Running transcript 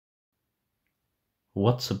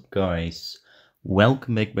What's up guys?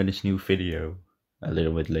 Welcome back by this new video. A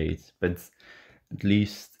little bit late, but at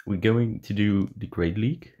least we're going to do the Great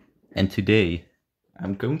League. And today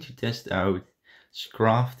I'm going to test out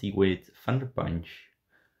Scrafty with Thunder Punch.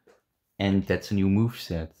 And that's a new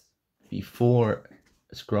moveset. Before,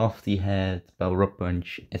 Scrafty had Power Up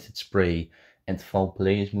Punch, Acid Spray and Foul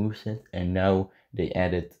Play as moveset, and now they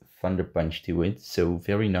added Thunder Punch to it, so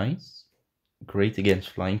very nice. Great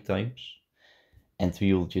against flying types. And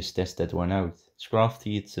we'll just test that one out.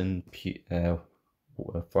 Scrafty, it's a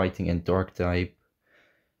fighting and dark type.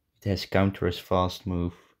 It has counter as fast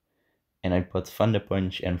move. And I put Thunder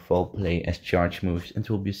Punch and Fall Play as charge moves and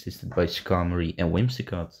will be assisted by Skarmory and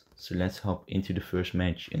Whimsicott. So let's hop into the first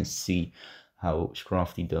match and see how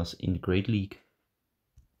Scrafty does in the Great League.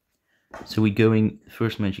 So we're going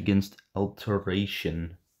first match against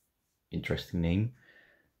Alteration. Interesting name.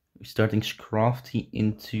 We're starting Scrafty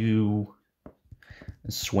into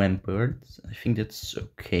Swampert. I think that's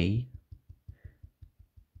okay.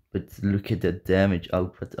 But look at that damage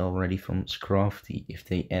output already from Scrafty. If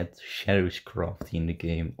they add Shadow Scrafty in the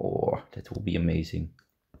game, oh, that will be amazing.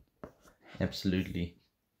 Absolutely.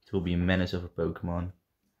 It will be a menace of a Pokemon.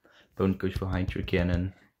 Opponent goes for Hydro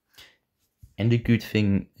Cannon. And the good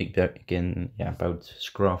thing about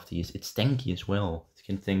Scrafty is it's tanky as well. It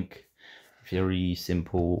can tank very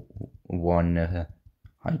simple one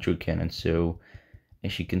Hydro Cannon. So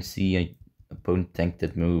as you can see, opponent tanked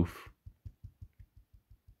that move.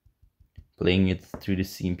 Playing it through the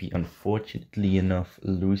CMP, unfortunately enough,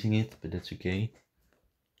 losing it, but that's okay.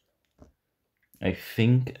 I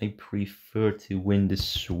think I prefer to win the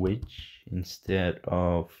switch instead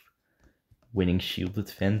of winning shield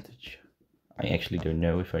advantage. I actually don't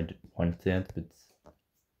know if I want that, but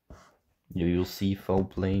you'll see foul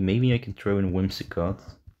play. Maybe I can throw in Whimsicott.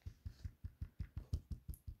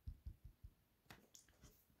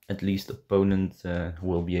 At least opponent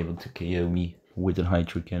will be able to KO me with a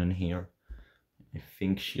Hydro Cannon here. I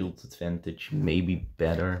think shield advantage may be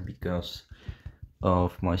better because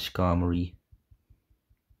of my Skarmory.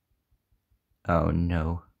 Oh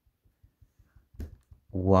no.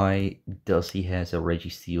 Why does he has a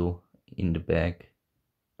Registeel in the bag?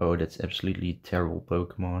 Oh, that's absolutely terrible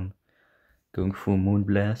Pokemon. Going for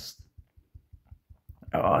Moonblast.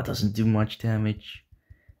 Oh, it doesn't do much damage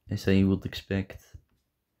as I would expect.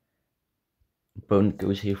 Opponent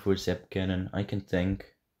goes here for Zap Cannon. I can tank.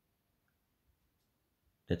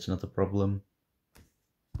 That's not a problem.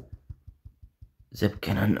 Zap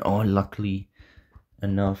Cannon, oh, luckily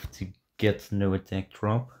enough to get no attack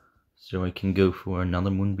drop. So I can go for another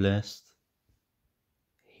Moonblast.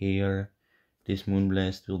 Here, this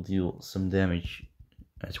Moonblast will deal some damage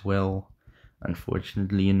as well.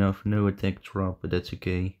 Unfortunately enough, no attack drop, but that's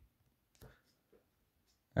okay.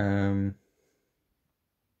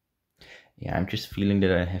 Yeah, I'm just feeling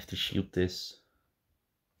that I have to shield this.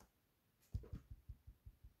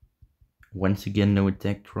 Once again, no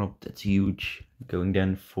attack drop, that's huge. Going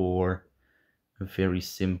then for a very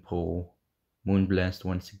simple Moonblast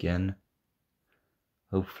once again.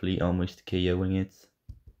 Hopefully almost KOing it.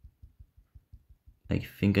 I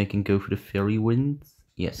think I can go for the Fairy Wind.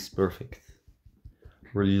 Yes, perfect.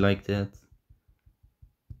 Really like that.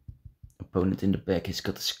 Opponent in the back has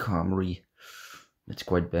got a Skarmory. That's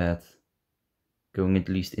quite bad. Going at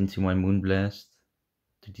least into my Moonblast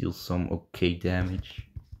to deal some okay damage.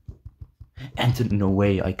 And no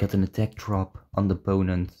way, I got an attack drop on the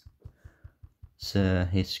opponent. It's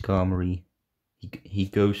his Skarmory. He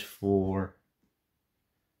goes for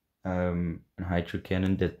a Hydro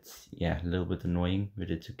Cannon. That's, yeah, a little bit annoying, but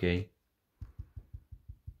it's okay.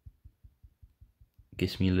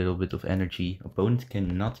 Gives me a little bit of energy. Opponent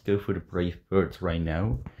cannot go for the Brave Bird right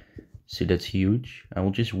now, so that's huge. I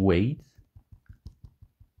will just wait.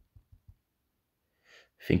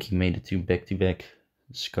 I think he made it to back-to-back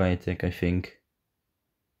Sky Attack, I think.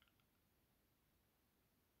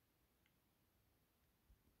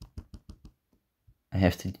 I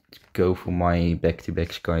have to go for my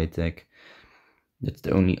back-to-back Sky Attack. That's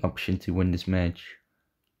the only option to win this match.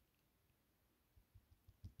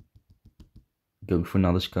 Go for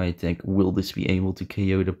another Sky Attack. Will this be able to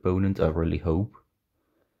KO the opponent? I really hope.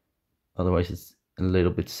 Otherwise it's a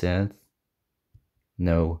little bit sad.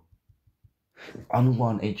 No. On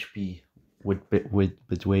 1 HP.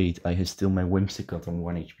 But wait, I have still my Whimsicott on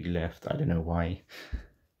 1 HP left. I don't know why.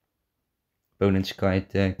 Opponent Sky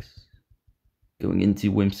Attacks. Going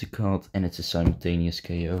into Whimsicott, and it's a simultaneous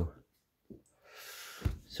KO.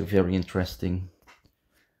 So very interesting.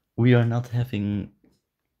 We are not having...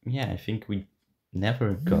 Yeah, I think we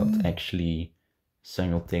never got actually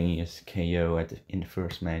simultaneous KO in the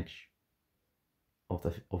first match.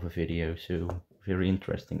 of a video, so very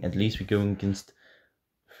interesting. At least we're going against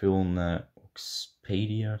Vilna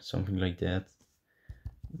Oxpedia, something like that.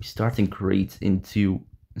 We're starting great into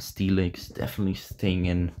Steelix, definitely staying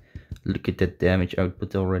in. Look at that damage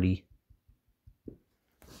output already.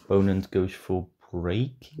 Opponent goes for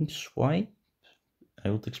Breaking Swipe, I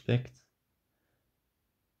would expect.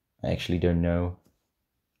 I actually don't know.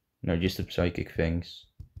 No, just a Psychic Fangs.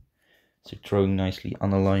 So throwing nicely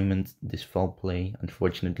on alignment, this foul play.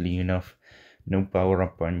 Unfortunately enough, no power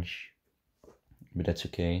up punch. But that's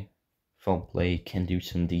okay. Foul play can do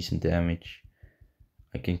some decent damage.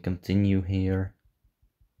 I can continue here.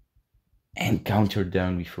 And counter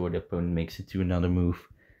down before the opponent makes it to another move.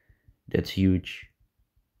 That's huge.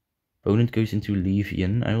 Opponent goes into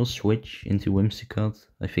Levian. I will switch into Whimsicott.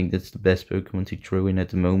 I think that's the best Pokemon to throw in at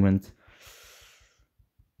the moment.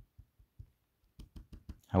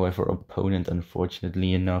 However, opponent,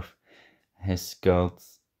 unfortunately enough, has got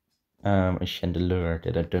a Chandelure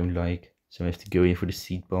that I don't like. So I have to go in for the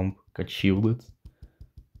Seed Bomb. Got shielded.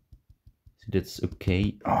 So that's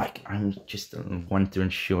okay. Oh, I'm just one turn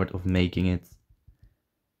short of making it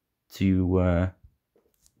to,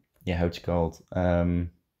 yeah, how it's called. I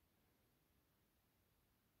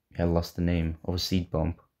lost the name of a Seed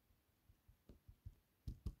Bomb.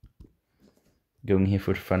 Going here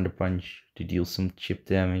for the Thunder Punch to deal some chip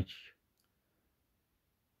damage.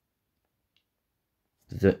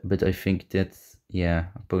 But I think that, yeah,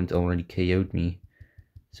 opponent already KO'd me.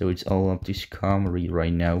 So it's all up to Skarmory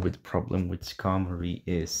right now. But the problem with Skarmory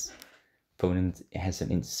is opponent has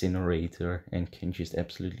an Incinerator and can just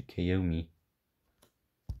absolutely KO me.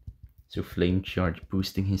 So Flame Charge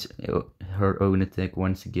boosting her own attack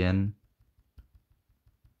once again.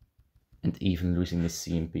 And even losing the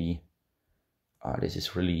CMP. Ah, this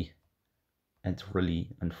is really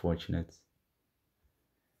unfortunate.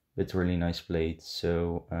 But really nice played.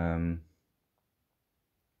 So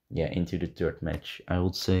yeah, into the third match, I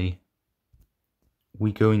would say.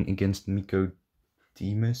 We going against Miko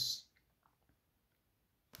Demus.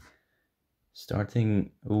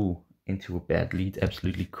 Starting into a bad lead,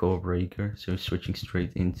 absolutely core breaker. So switching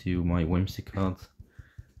straight into my Whimsicott.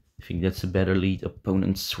 I think that's a better lead.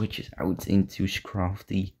 Opponent switches out into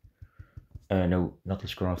Scrafty. No, not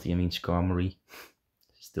Scrafty, I mean Skarmory.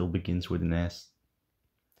 Still begins with an S.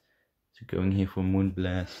 So going here for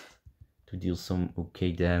Moonblast to deal some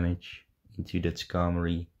okay damage into that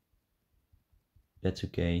Skarmory. That's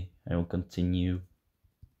okay, I will continue.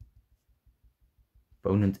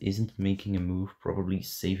 Opponent isn't making a move, probably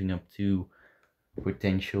saving up to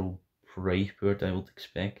potential Brave Bird, I would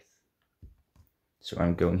expect. So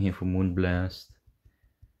I'm going here for Moonblast.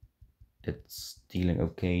 That's dealing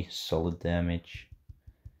okay, solid damage.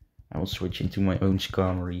 I will switch into my own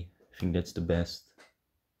Skarmory. I think that's the best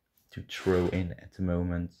to throw in at the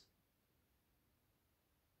moment.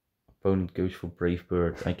 Opponent goes for Brave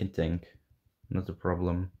Bird. I can tank, not a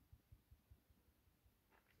problem.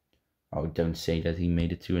 Oh, don't say that he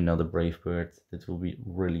made it to another Brave Bird. That will be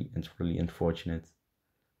really unfortunate.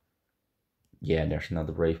 Yeah, there's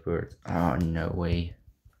another Brave Bird. Oh, no way.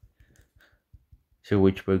 So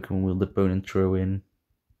which Pokemon will the opponent throw in?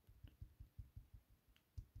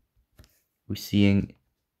 We're seeing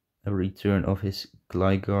a return of his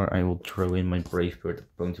Gligar. I will throw in my Brave Bird. The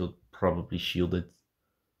opponent will probably shield it.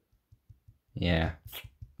 Yeah.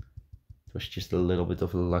 It was just a little bit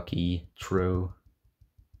of a lucky throw.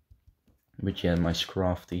 But yeah, my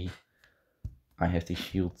Scrafty, I have to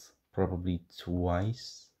shield probably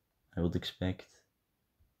twice, I would expect.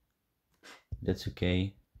 That's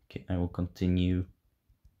okay. Okay, I will continue.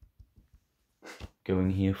 Going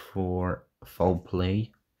here for foul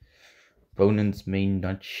play. Opponents may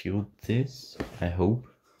not shield this, I hope.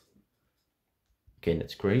 Okay,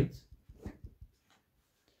 that's great.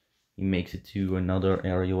 He makes it to another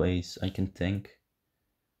aerial ace. I can tank.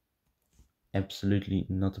 Absolutely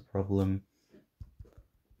not a problem.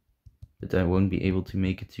 But I won't be able to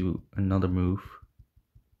make it to another move.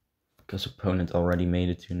 Because opponent already made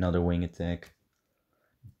it to another wing attack.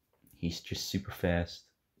 He's just super fast.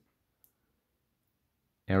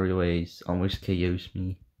 Aerial ace almost KOs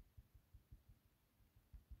me.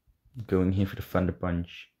 Going here for the Thunder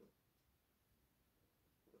Punch.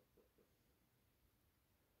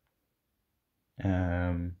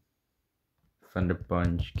 Thunder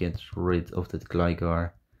Punch gets rid of that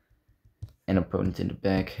Gligar. And opponent in the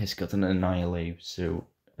back has got an Annihilate, so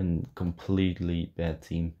a completely bad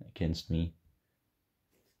team against me.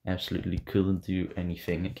 Absolutely couldn't do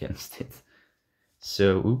anything against it.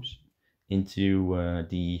 So, oops. Into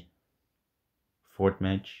the fourth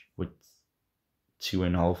match with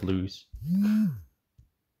 2.5 lose.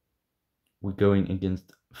 We're going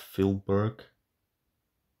against Philberg.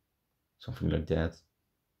 Something like that.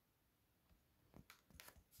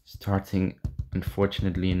 Starting,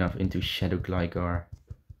 unfortunately enough, into Shadow Gligar.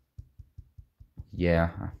 Yeah.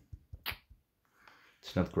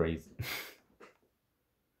 It's not great.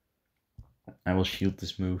 I will shield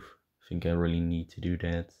this move. I think I really need to do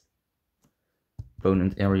that.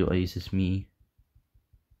 Opponent aerial aces me.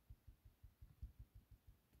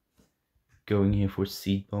 Going here for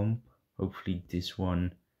Seed Bomb. Hopefully this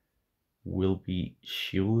one will be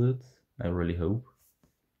shielded. I really hope.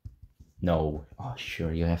 No. Oh,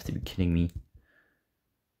 sure, you have to be kidding me.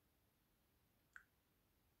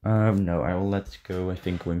 No, I will let it go. I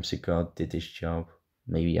think Whimsicott did his job.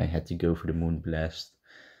 Maybe I had to go for the Moon Blast,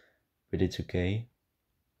 but it's okay.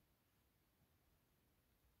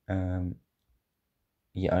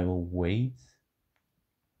 Yeah, I will wait.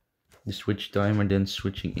 The switch timer, then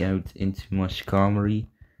switching out into my Skarmory.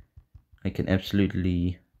 I can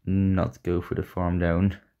absolutely not go for the farm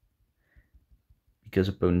down because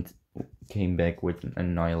opponent came back with an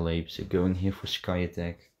Annihilate, so going here for Sky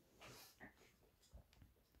Attack.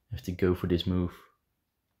 I have to go for this move.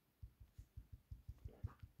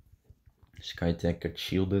 Sky Attack got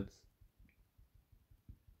shielded.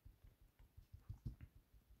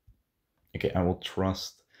 Okay, I will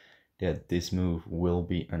trust that this move will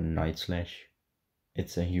be a Night Slash.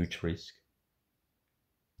 It's a huge risk.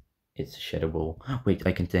 It's a Shadow Ball. Wait,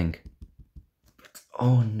 I can tank.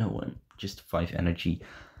 Oh no, I'm just 5 energy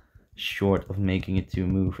short of making it to a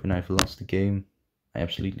move and I've lost the game. I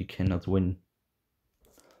absolutely cannot win.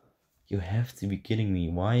 You have to be kidding me.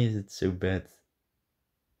 Why is it so bad?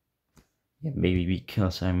 Yeah, maybe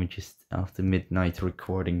because I'm just after midnight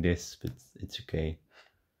recording this, but it's okay.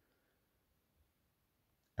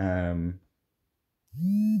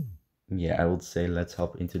 Yeah, I would say let's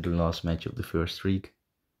hop into the last match of the first streak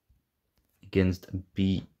against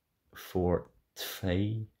B4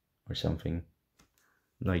 Tvei or something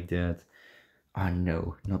like that. Ah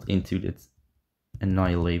no, not into that.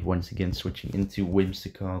 Annihilate once again, switching into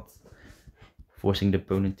Whimsicott, forcing the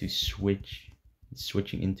opponent to switch.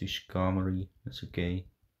 Switching into Skarmory, that's okay.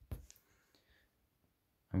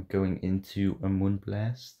 I'm going into a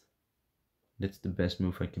Moonblast. That's the best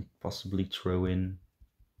move I can possibly throw in.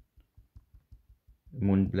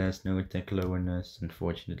 Moonblast, no attack lowerness,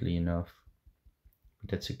 unfortunately enough.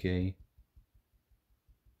 But that's okay.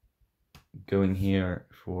 Going here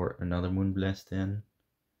for another Moonblast then.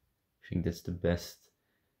 I think that's the best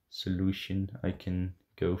solution I can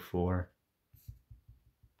go for.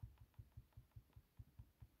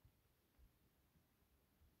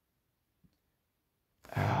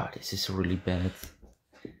 Ah, this is really bad.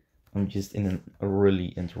 I'm just in a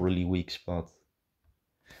really weak spot.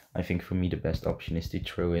 I think for me the best option is to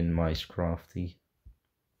throw in my Scrafty.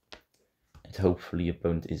 And hopefully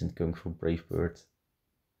opponent isn't going for Brave Bird.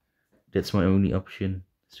 That's my only option.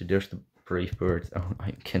 So there's the Brave Bird. Oh,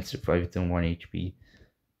 I can't survive it on 1 HP.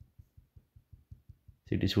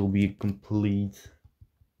 So this will be a complete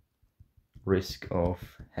risk of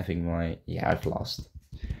having my... Yeah, I've lost.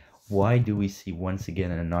 Why do we see once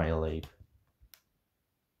again an Annihilate?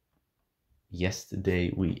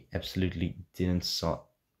 Yesterday we absolutely didn't saw...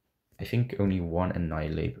 I think only one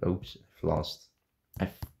Annihilate. Oops, I've lost.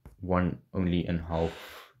 I've won only in half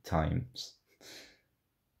times.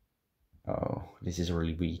 Oh, this is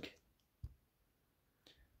really weak.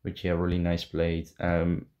 But yeah, really nice play.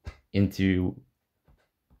 Into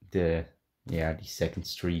the second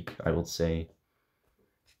streak, I would say.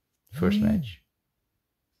 First match.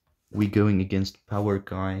 We going against Power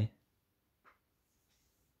Guy.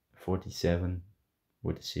 47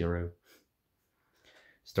 with a 0.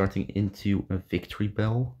 Starting into a Victory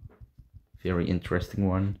Bell. Very interesting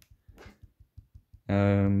one.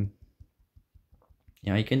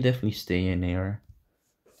 Yeah, I can definitely stay in here.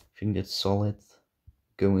 I think that's solid.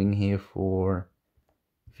 Going here for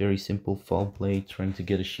very simple fall play, trying to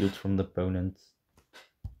get a shield from the opponent.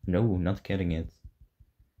 No, not getting it.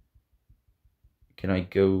 Can I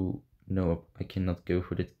go? No, I cannot go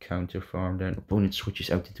for the counter farm. Then opponent switches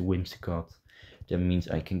out into Whimsicott. That means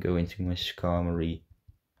I can go into my Skarmory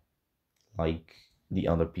like the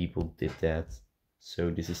other people did that. So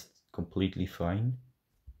this is completely fine.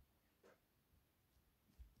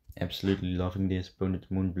 Absolutely loving this. Opponent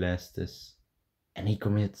Moonblast this. And he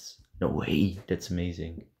commits. No way, that's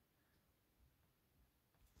amazing.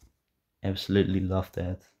 Absolutely love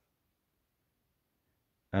that.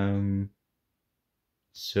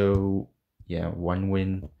 So yeah, 1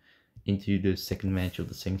 win into the second match of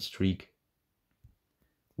the second streak.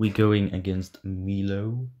 We going against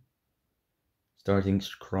Milo. Starting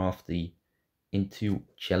Scrafty. into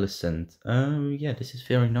Jellicent. Yeah, this is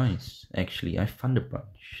very nice. Actually, I found a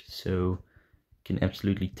bunch, so can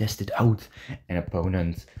absolutely test it out. An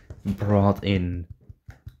opponent brought in.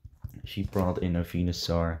 She brought in a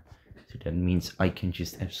Venusaur, so that means I can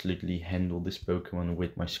just absolutely handle this Pokemon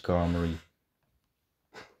with my Skarmory.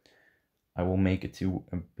 I will make it to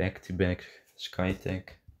a back-to-back Sky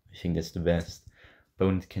Attack. I think that's the best.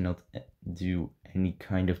 Opponent cannot do any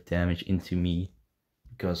kind of damage into me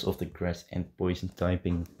because of the grass and poison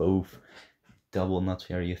typing, both double not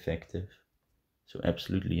very effective. So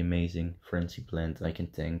absolutely amazing. Frenzy Plant I can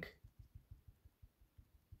tank.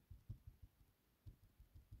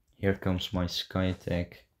 Here comes my Sky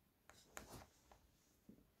Attack.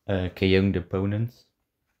 KOing the opponent.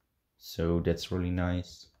 So that's really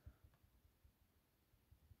nice.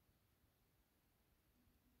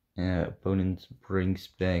 Opponent brings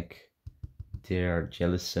back their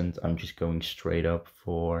Jellicent. I'm just going straight up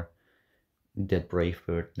for that Brave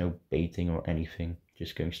Bird. No baiting or anything.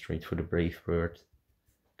 Just going straight for the Brave Bird.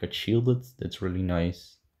 Got shielded. That's really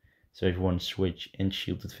nice. So I have one switch and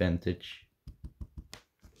shield advantage.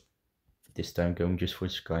 This time going just for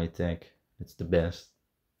Sky Attack. That's the best.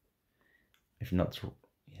 I've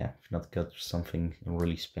not got something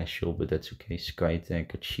really special, but that's okay. Sky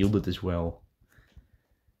Attack. Got shielded as well.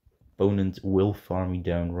 Opponent will farm me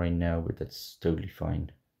down right now, but that's totally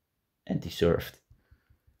fine and deserved.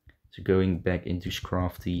 So going back into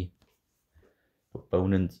Scrafty.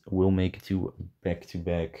 Opponent will make it to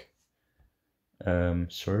back-to-back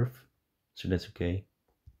serve, so that's okay.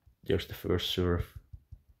 There's the first serve.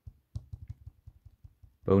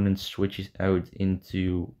 Opponent switches out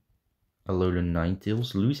into Alolan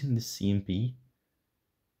Ninetales, losing the CMP,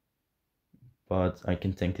 but I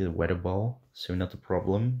can tank the Weather Ball, so not a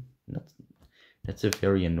problem. That's a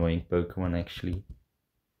very annoying Pokemon actually.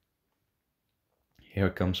 Here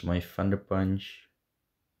comes my Thunder Punch.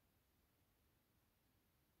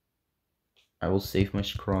 I will save my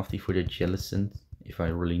Scrafty for the Jellicent if I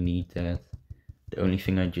really need that. The only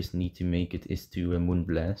thing I just need to make it is to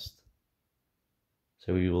Moonblast.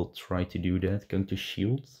 So we will try to do that. Going to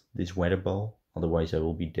shield this Weather Ball, otherwise I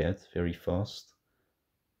will be dead very fast.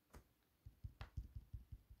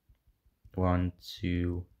 1,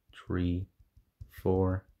 2, 3,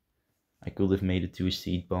 4. I could have made it to a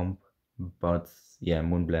Seed Bomb, but yeah,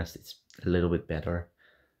 Moonblast is a little bit better.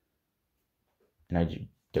 And I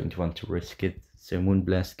don't want to risk it. So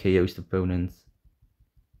Moonblast KOs the opponent.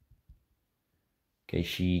 Okay,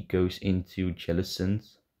 she goes into Jellicent.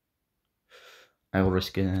 I will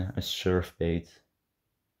risk a Surf Bait.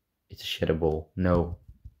 It's a Shadow Ball. No,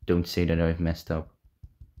 don't say that I've messed up.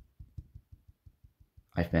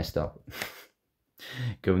 I've messed up.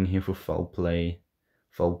 Going here for Foul Play.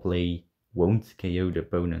 Foul Play won't KO the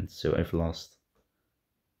opponent, so I've lost.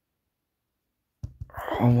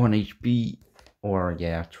 Oh, 1 HP. Or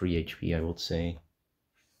yeah, 3 HP I would say.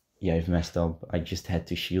 Yeah, I've messed up. I just had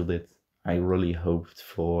to shield it. I really hoped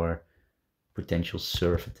for potential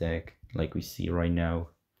Surf attack like we see right now.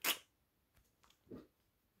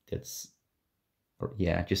 That's,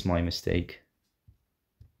 yeah, just my mistake.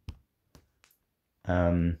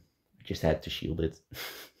 I just had to shield it.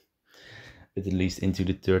 But at least into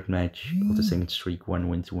the third match of the second streak, 1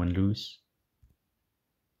 win to 1 lose.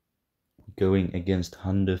 Going against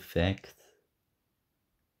Fact.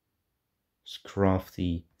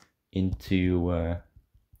 Scrafty into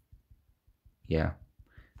yeah,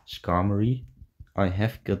 Skarmory. I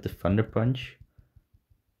have got the Thunder Punch,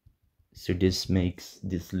 so this makes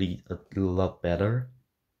this lead a lot better.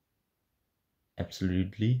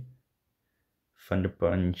 Absolutely. Thunder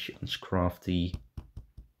Punch on Scrafty.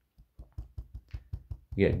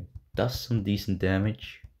 Yeah, does some decent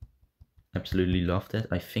damage. Absolutely love that.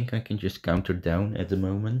 I think I can just counter down at the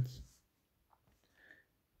moment.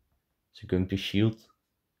 So going to shield.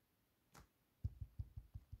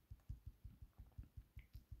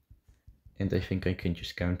 And I think I can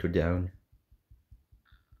just counter down.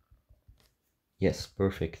 Yes,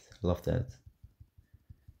 perfect. Love that.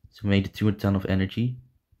 So made it to a ton of energy.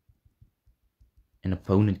 An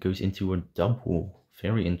opponent goes into a double.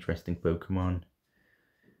 Very interesting Pokemon.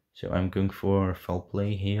 So I'm going for Foul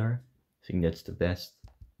Play here. I think that's the best.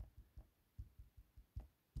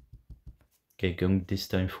 Okay, going this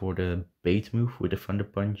time for the bait move with the Thunder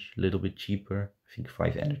Punch. A little bit cheaper. I think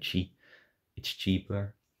 5 energy. It's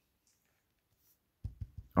cheaper.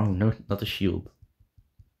 Oh no, not a shield.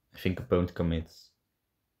 I think opponent commits.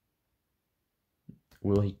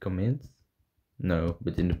 Will he commit? No,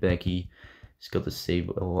 but in the back he's got a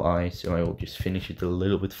Sable Eye, so I will just finish it a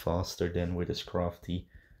little bit faster than with a Scrafty.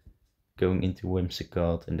 Going into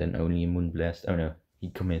Whimsicott and then only a Moonblast. Oh no,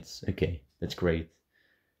 he commits. Okay, That's great.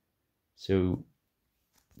 So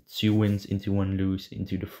 2 wins into 1 lose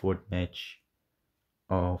into the 4th match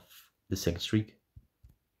of the second streak.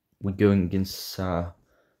 We're going against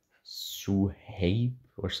Suhaib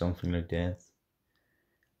or something like that.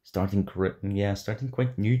 Starting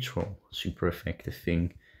quite neutral. Super effective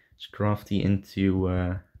thing. Scrafty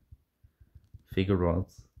into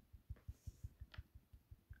Vigorot.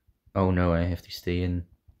 Oh no, I have to stay in.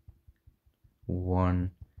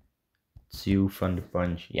 1, 2 Thunder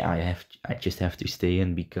Punch. Yeah, I just have to stay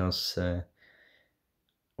in because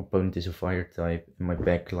opponent is a fire type and my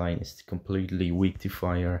back line is completely weak to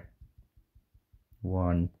fire.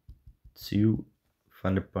 1, 2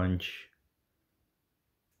 Thunder Punch.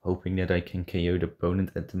 Hoping that I can KO the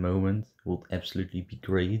opponent at the moment would absolutely be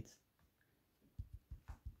great.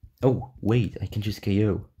 Oh, wait, I can just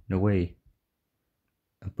KO. No way.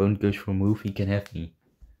 Opponent goes for a move, he can have me.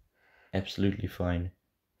 Absolutely fine.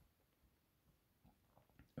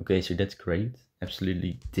 Okay, so that's great.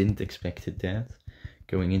 Absolutely didn't expect that.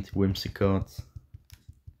 Going into Whimsicott.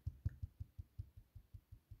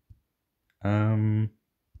 I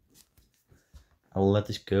will let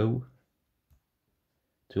this go.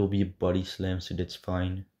 It will be a body slam, so that's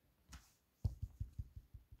fine.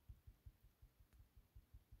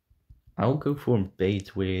 I'll go for a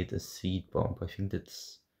bait with a seed bomb. I think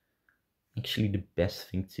that's actually the best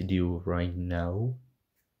thing to do right now.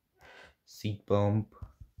 Seed bomb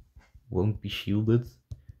won't be shielded.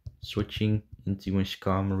 Switching into a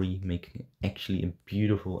Skarmory, making actually a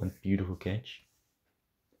beautiful catch.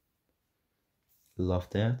 Love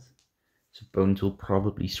that. So opponent will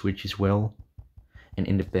probably switch as well. And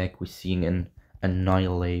in the back we're seeing an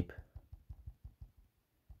Annihilate.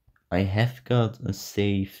 I have got a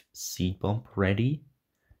safe seed bomb ready.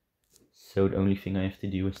 So the only thing I have to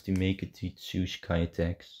do is to make it to 2 sky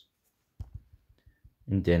attacks.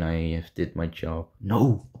 And then I have did my job.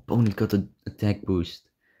 No! Opponent got an attack boost.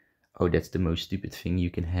 Oh, that's the most stupid thing you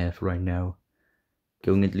can have right now.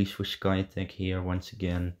 Going at least for sky attack here once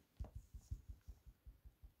again.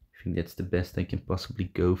 I think that's the best I can possibly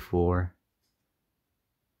go for.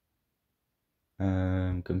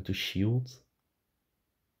 I'm going to shield.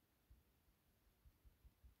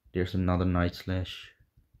 There's another Night Slash.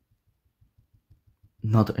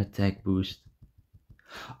 Another attack boost.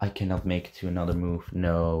 I cannot make it to another move.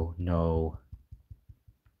 No, no.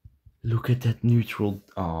 Look at that neutral.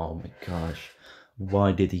 Oh my gosh.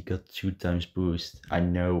 Why did he got 2 times boost? I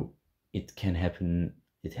know it can happen.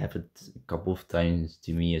 It happened a couple of times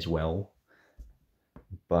to me as well.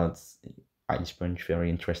 But Ice Sponge, very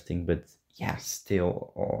interesting. But yeah,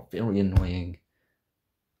 still very annoying.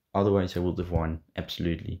 Otherwise I would have won.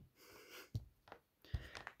 Absolutely.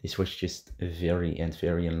 This was just very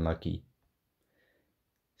unlucky.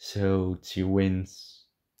 So 2 wins.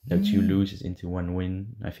 No, 2 loses into 1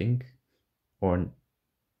 win, I think. Or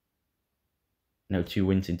no, 2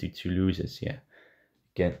 wins into 2 loses, yeah.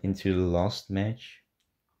 Get into the last match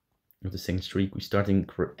of the second streak. We're starting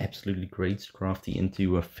absolutely great. Scrafty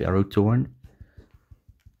into a Ferrothorn.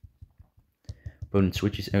 Opponent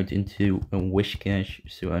switches out into a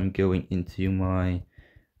Wishcash, so I'm going into my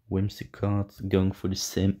Whimsicott, going for the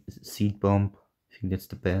seed bomb. I think that's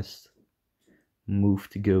the best move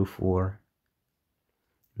to go for.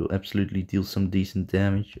 Will absolutely deal some decent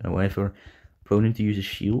damage. However, opponent uses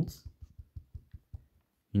shield.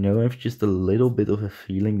 You know, I have just a little bit of a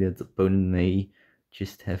feeling that the opponent may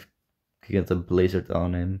just have get a blizzard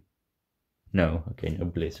on him. No, okay, no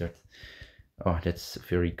blizzard. Oh, that's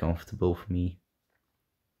very comfortable for me.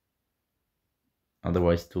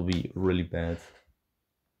 Otherwise it will be really bad.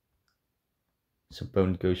 So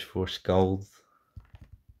opponent goes for Scald.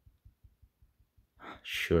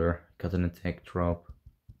 Sure, got an attack drop.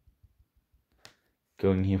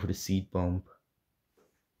 Going here for the seed bomb.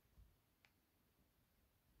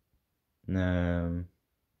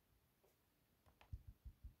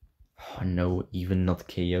 Oh no, even not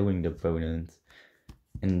KOing the opponent.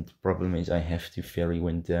 And the problem is I have to Fairy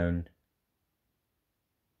Wind down.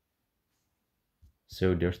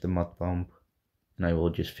 So there's the Mud Bomb. And I will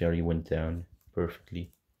just Fairy Wind down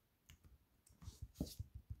perfectly.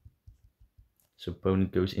 So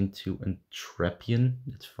opponent goes into a Trapian,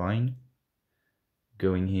 that's fine.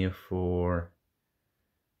 Going here for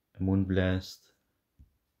a Moonblast.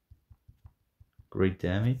 Great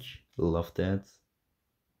damage, love that.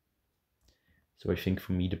 So I think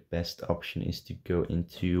for me the best option is to go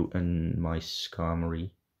into my Skarmory.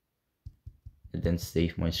 And then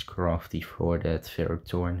save my Scrafty for that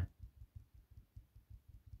Ferrothorn.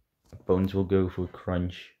 Opponent will go for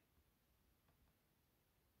Crunch.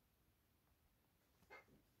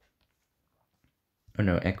 Oh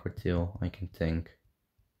no, Aquatail, I can tank.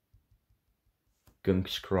 Going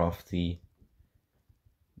Scrafty.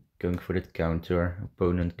 Going for that counter.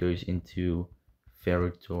 Opponent goes into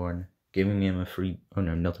Ferrothorn. Giving him a free... Oh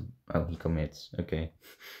no, not... Oh, he commits. Okay.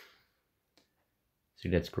 So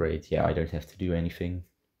that's great. Yeah, I don't have to do anything.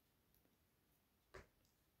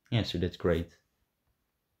 Yeah, so that's great.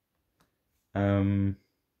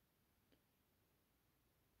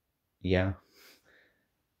 Yeah.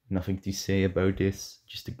 Nothing to say about this.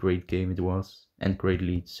 Just a great game it was. And great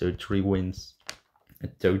lead. So 3 wins.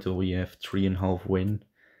 In total we have 3.5 win.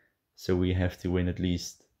 So we have to win at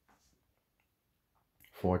least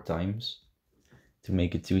 4 times to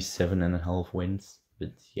make it to 7.5 wins.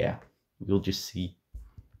 But yeah, we'll just see.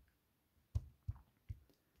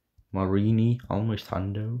 Marini, almost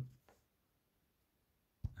hundo.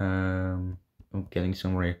 I'm getting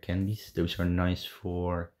some rare candies. Those are nice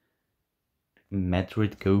for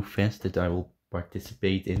Madrid Go Fest that I will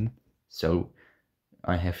participate in. So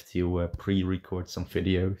I have to pre-record some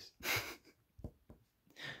videos.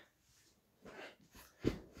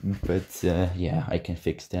 But yeah, I can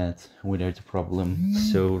fix that without a problem.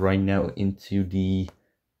 So right now into the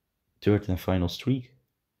third and final streak.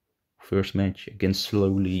 First match against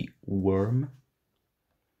Slowly Worm.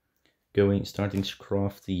 Starting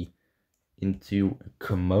Scrafty into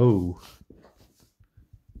Kamo.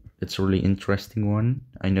 It's a really interesting one.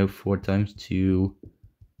 I know 4 times 2,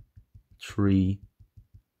 3,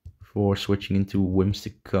 4, switching into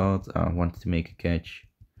Whimsicott. I wanted to make a catch.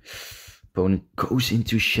 Opponent goes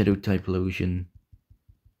into Shadow type Lotion.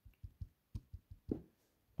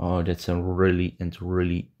 Oh, that's a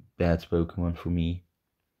really bad Pokemon for me.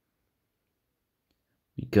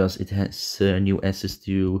 Because it has new access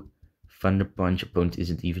to Thunder Punch. Opponent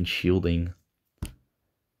isn't even shielding.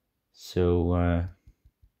 So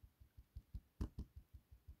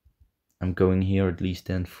I'm going here at least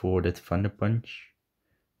then for that Thunder Punch.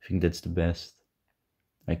 I think that's the best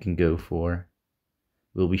I can go for.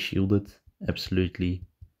 Will be shielded, absolutely.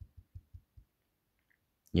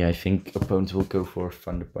 Yeah, I think opponents will go for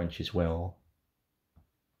Thunder Punch as well.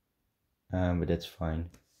 But that's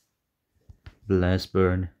fine. Blast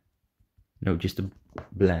Burn. No, just a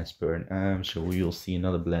Blast Burn. So we will see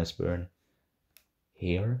another Blast Burn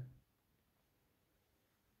here.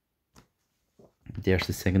 There's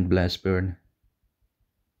the second Blast Burn.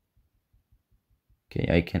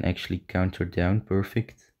 Okay, I can actually counter down,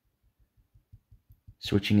 perfect.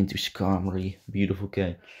 Switching into Skarmory, beautiful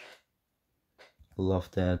catch. Love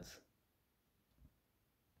that.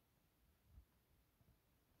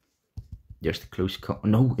 There's the close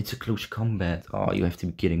no, it's a close combat. Oh, you have to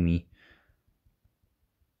be kidding me.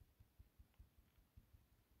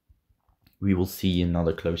 We will see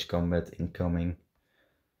another close combat incoming.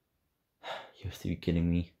 You have to be kidding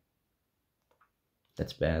me.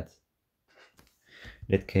 That's bad.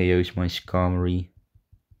 That KOs my Skarmory.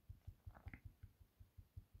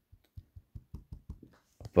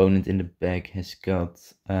 Opponent in the back has got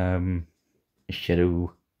a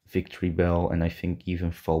Shadow Victory Bell, and I think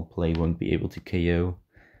even Foul Play won't be able to KO.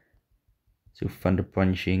 So Thunder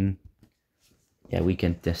Punching. Yeah, we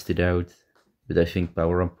can test it out. But I think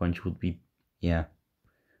Power Up Punch would be, yeah,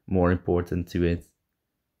 more important to it.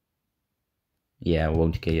 Yeah,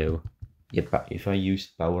 won't KO. Yeah, if I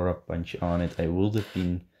used Power Up Punch on it, I would have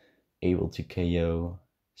been able to KO.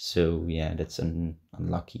 So yeah, that's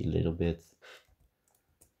unlucky a little bit.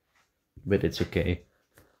 But it's okay.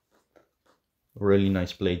 Really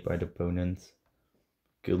nice play by the opponent.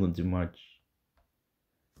 Couldn't do much.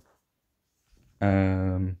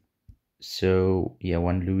 So yeah,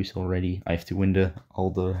 1 lose already. I have to win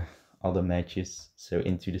all the other matches. So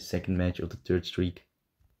into the second match of the third streak.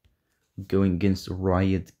 Going against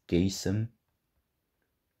Riot Gaysum.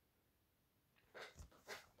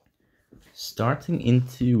 Starting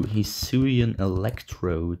into Hisuian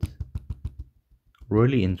Electrode.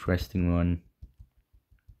 Really interesting one.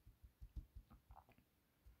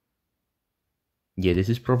 Yeah, this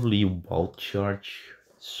is probably a Wild Charge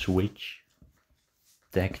switch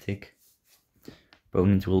tactic.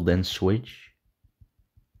 Opponent will then switch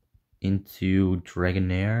into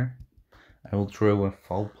Dragonair. I will throw a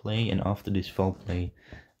Foul Play, and after this Foul Play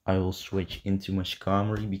I will switch into my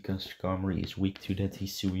Skarmory, because Skarmory is weak to that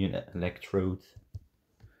Hisuian Electrode.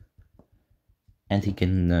 And he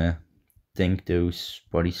can tank those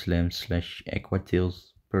Body Slams / Aqua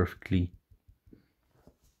Tails perfectly.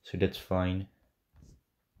 So that's fine.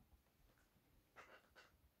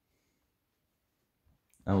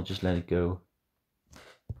 I will just let it go.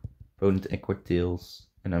 Opponent Aqua Tails,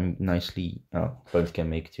 and I'm nicely... Oh, opponent can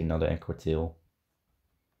make it to another Aqua Tail.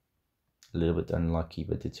 A little bit unlucky,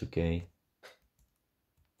 but it's okay.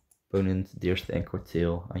 Opponent, there's the Aqua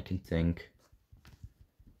Tail, I can tank.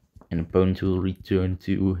 And opponent will return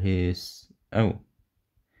to his... Oh,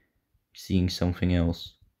 seeing something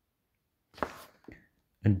else.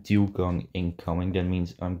 A Dewgong incoming, that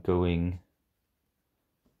means I'm going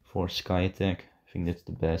for Sky Attack. I think that's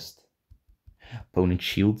the best. Opponent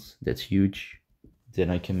shields, that's huge. Then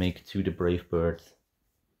I can make 2 the Brave Bird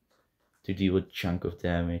to deal a chunk of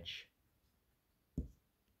damage.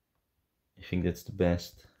 I think that's the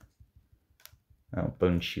best. Oh,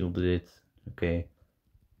 opponent shielded it. Okay.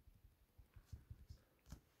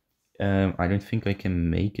 I don't think I can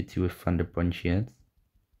make it to a Thunder Punch yet.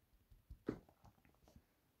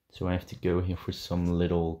 So I have to go here for some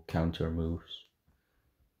little counter moves.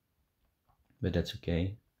 But that's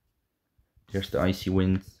okay. There's the Icy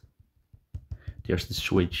Wind. There's the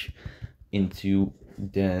switch into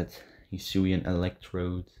that Hisuian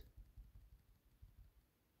Electrode.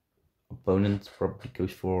 Opponent probably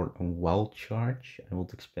goes for a Wild Charge, I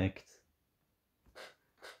would expect.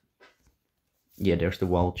 Yeah, there's the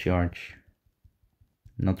Wild Charge.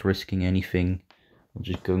 Not risking anything. I'm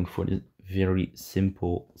just going for the very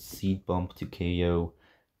simple Seed Bomb to KO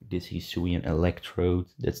this Hisuian Electrode.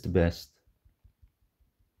 That's the best.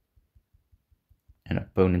 And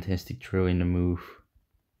opponent has to throw in a move.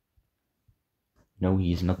 No,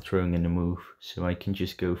 he is not throwing in a move, so I can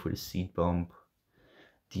just go for the Seed Bomb.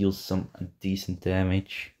 Deal some decent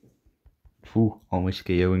damage. Ooh, almost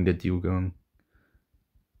KOing the Dewgong.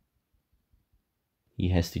 He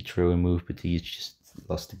has to throw a move, but he's just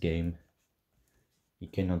lost the game. He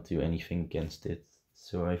cannot do anything against it,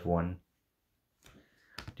 so I've won.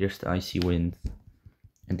 There's the Icy Wind,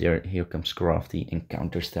 and here comes Scrafty and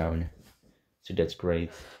counters down. So that's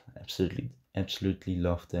great. Absolutely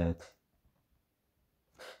love that.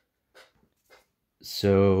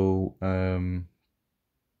 So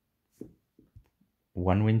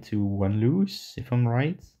 1 win to 1 lose, if I'm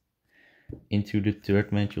right. Into the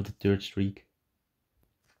 3rd match of the 3rd streak.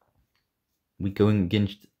 We're going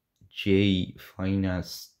against J. Fina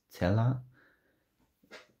Stella.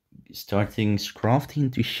 Starting Scrafty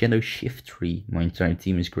into Shadow Shift Tree. My entire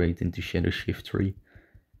team is great into Shadow Shift Tree.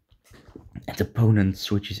 And opponent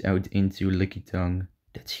switches out into Licky Tongue.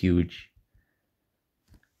 That's huge.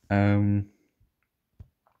 But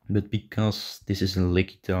because this is a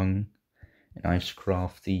Licky Tongue and I have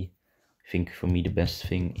Scrafty, I think for me the best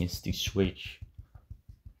thing is to switch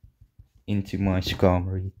into my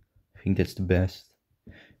Skarmory. I think that's the best.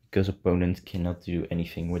 Because opponent cannot do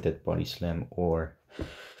anything with that Body Slam or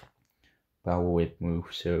Power Whip move,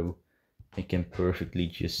 so I can perfectly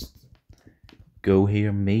just go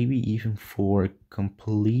here, maybe even for a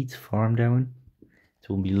complete farm down. It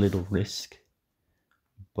will be a little risk,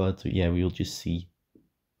 but yeah, we'll just see.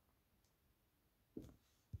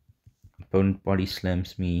 Opponent Body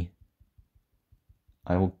Slams me.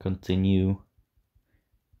 I will continue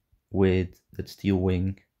with that Steel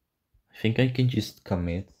Wing. I think I can just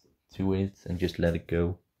commit to it and just let it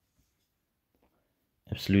go.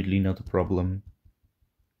 Absolutely not a problem.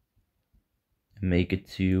 Make it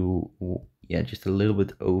to, yeah, just a little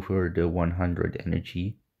bit over the 100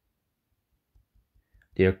 energy.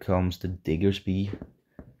 There comes the Diggersby.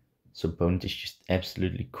 So opponent is just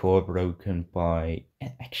absolutely core broken by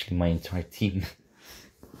actually my entire team.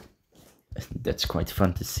 That's quite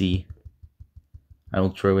fun to see. I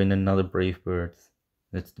will throw in another Brave Bird.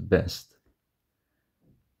 That's the best.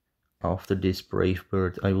 After this Brave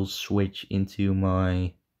Bird, I will switch into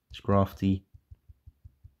my Scrafty.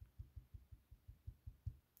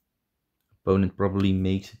 Opponent probably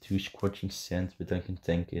makes it to Scorching Sand, but I can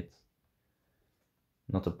tank it.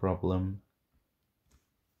 Not a problem.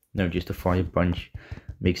 No, just a Fire Punch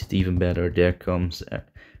makes it even better. There comes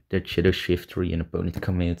that Shadow Shift Tree and opponent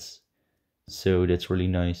commits. So that's really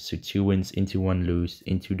nice. So 2 wins into 1 lose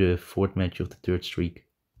into the 4th match of the 3rd streak.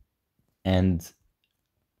 And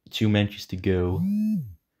 2 matches to go.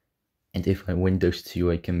 And if I win those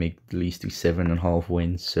 2, I can make at least to 7.5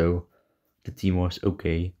 wins. So the team was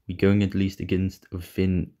okay. We're going at least against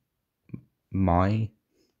Vin Mai.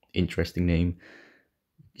 Interesting name.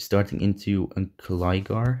 Starting into a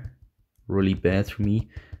Gligar. Really bad for me.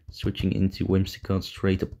 Switching into Whimsicott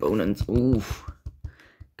straight opponent. Oof.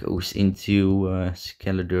 Goes into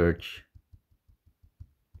Skeledirge.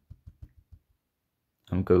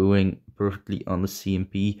 I'm going perfectly on the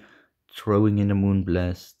CMP. Throwing in a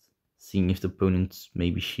Moonblast. Seeing if the opponent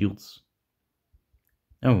maybe shields.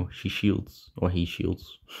 Oh, she shields. Or he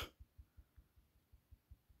shields.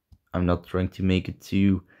 I'm not trying to make it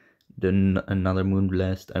to another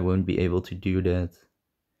Moonblast. I won't be able to do that.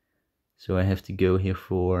 So I have to go here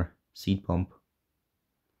for Seed Pump.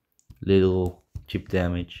 Little chip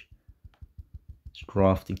damage.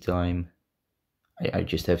 Scrafty time. I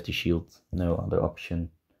just have to shield, no other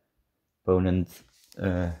option. Opponent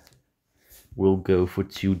will go for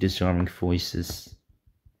 2 disarming voices.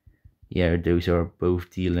 Yeah, those are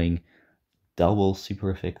both dealing double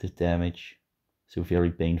super effective damage, so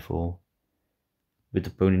very painful. But the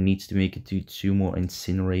opponent needs to make it to 2 more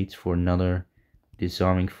Incinerate for another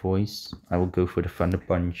disarming voice. I will go for the Thunder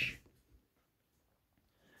Punch.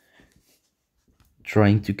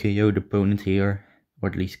 Trying to KO the opponent here, or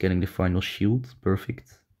at least getting the final shield.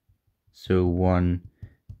 Perfect. So 1,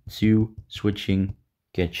 2, switching,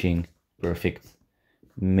 catching, perfect.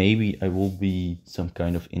 Maybe I will be some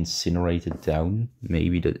kind of incinerated down.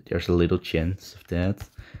 Maybe there's a little chance of that.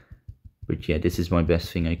 But yeah, this is my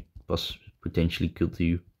best thing I potentially could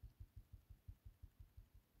do.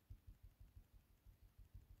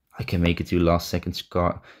 I can make it to last second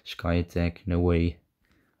sky attack, no way.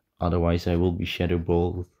 Otherwise I will be Shadow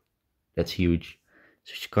Balled. That's huge.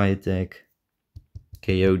 So sky attack,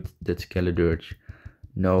 KO'd that Skeledirge.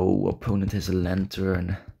 No, opponent has a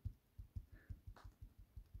Lantern.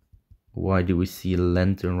 Why do we see a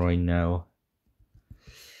Lantern right now?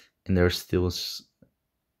 And there's still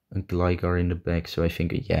a Gligar in the back, so I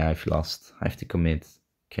think, yeah, I've lost. I have to commit.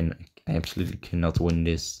 I absolutely cannot win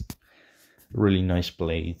this. Really nice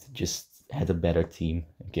play. Just had a better team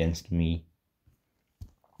against me.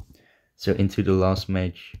 So into the last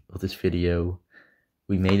match of this video.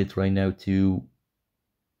 We made it right now to...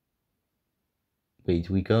 Wait,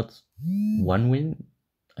 we got 1 win?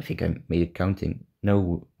 I think I made it counting.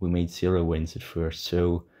 No, we made 0 wins at first,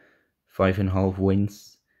 so 5.5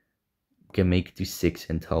 wins. We can make it to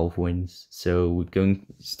 6.5 wins. So we're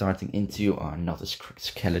starting into not a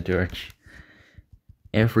Skeledirge.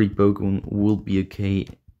 Every Pokemon will be okay.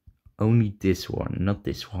 Only this one, not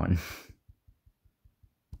this one.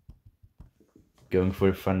 Going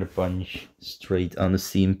for the Thunder Punch straight on the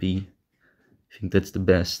CMP. I think that's the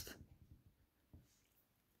best.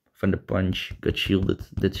 Thunder Punch got shielded.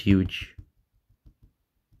 That's huge.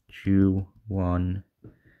 2, 1.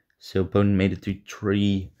 So opponent made it to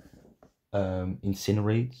 3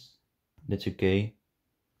 Incinerates. That's okay.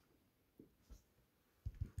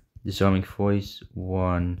 Disarming Voice.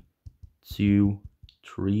 1, 2,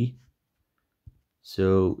 3.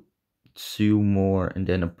 So 2 more, and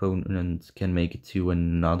then opponent can make it to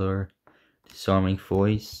another Disarming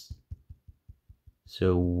Voice.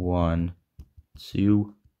 So 1,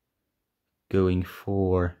 2. Going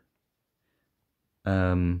for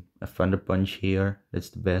a Thunder Punch here. That's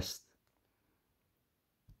the best.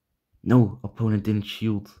 No, opponent didn't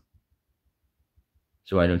shield.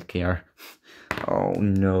 So I don't care. Oh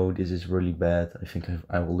no, this is really bad. I think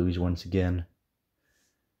I will lose once again.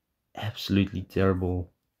 Absolutely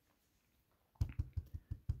terrible.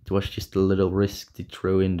 It was just a little risk to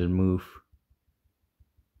throw in the move.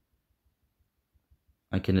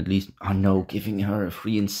 I can at least... Oh no, giving her a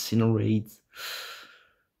free Incinerate.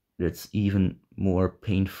 That's even more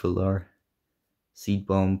painfuler. Seed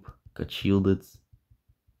Bomb got shielded.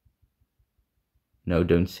 No,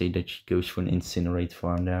 don't say that she goes for an Incinerate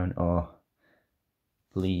farm down. Oh,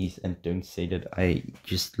 please, and don't say that I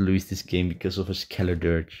just lose this game because of a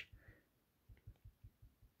Skeledirge.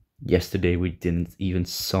 Yesterday we didn't even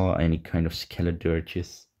saw any kind of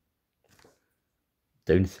Skeledirges.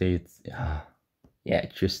 Don't say it's... yeah,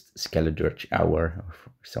 just Skeledirge hour or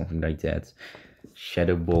something like that.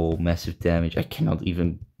 Shadow Ball, massive damage. I cannot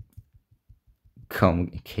even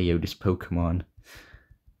KO this Pokemon.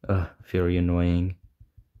 Very annoying.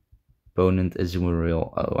 Opponent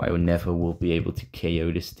Azumarill. Oh, I never will be able to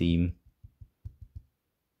KO this team.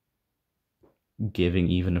 Giving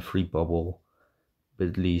even a free bubble. But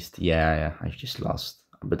at least, yeah, I just lost.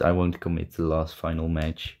 But I won't commit to the last final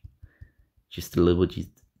match. Just a little bit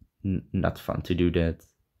not fun to do that.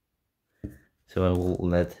 So I will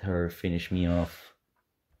let her finish me off.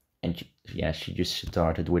 And she just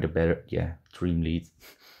started with a better, Dream Lead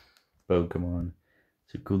Pokemon.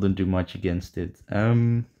 So couldn't do much against it.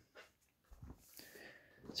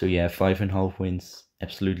 So yeah, 5.5 wins.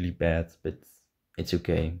 Absolutely bad, but it's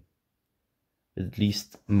okay. But at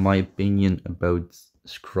least my opinion about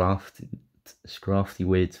Scrafty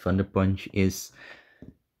with Thunder Punch is,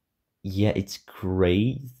 yeah, it's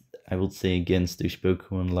great. I would say against those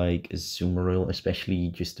Pokemon like Azumarill, especially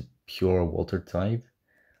just a pure water type.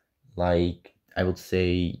 Like, I would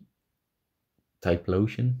say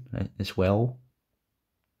Typhlosion as well.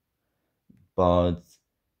 But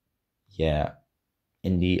yeah,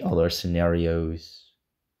 in the other scenarios,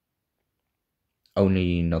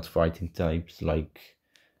 only not fighting types like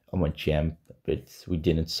Champ, but we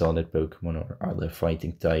didn't saw that Pokemon or other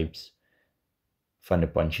fighting types. Thunder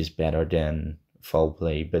Punch is better than foul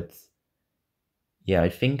play, but yeah, I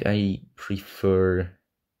think I prefer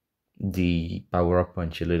the power up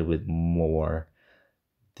punch a little bit more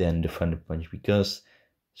than the thunder punch, because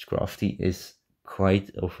Scrafty is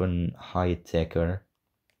quite of an high attacker,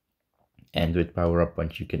 and with power up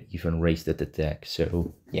punch you can even raise that attack.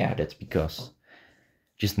 So yeah, that's because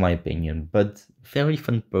just my opinion, but very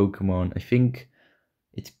fun Pokemon. I think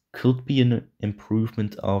it could be an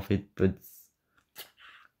improvement of it, but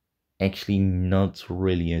actually not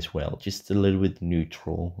really as well, just a little bit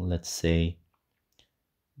neutral, let's say.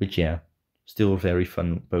 But yeah, still a very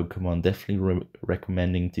fun Pokemon, definitely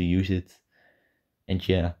recommending to use it. And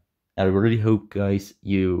yeah, I really hope guys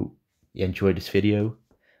you enjoyed this video.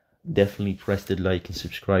 Definitely press the like and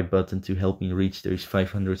subscribe button to help me reach those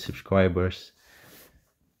 500 subscribers.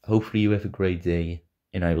 Hopefully you have a great day,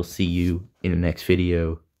 and I will see you in the next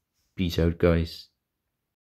video. Peace out guys.